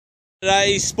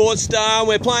Today's Sports Star,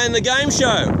 we're playing the game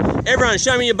show. Everyone,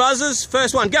 show me your buzzers.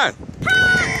 First one, go.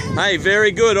 Hey,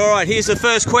 very good. All right, here's the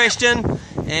first question,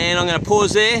 and I'm going to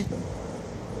pause there.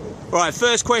 All right,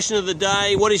 first question of the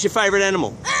day. What is your favourite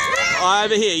animal?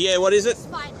 Over here. Yeah, what is it?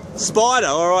 Spider. Spider.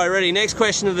 All right, ready. Next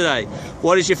question of the day.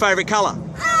 What is your favourite colour?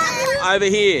 Over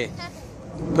here.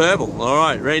 Purple. All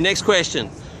right, ready. Next question.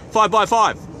 5 by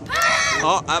 5.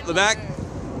 Oh, up the back.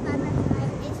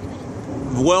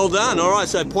 Well done. All right,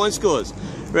 so point scores.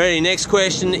 Ready. Next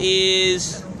question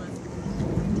is,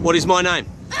 what is my name?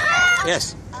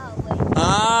 Yes.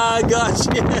 Gotcha.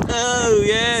 Oh,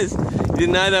 yes. You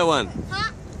didn't know that one.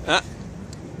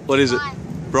 What is it?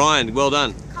 Brian. Well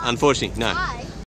done. Unfortunately, no.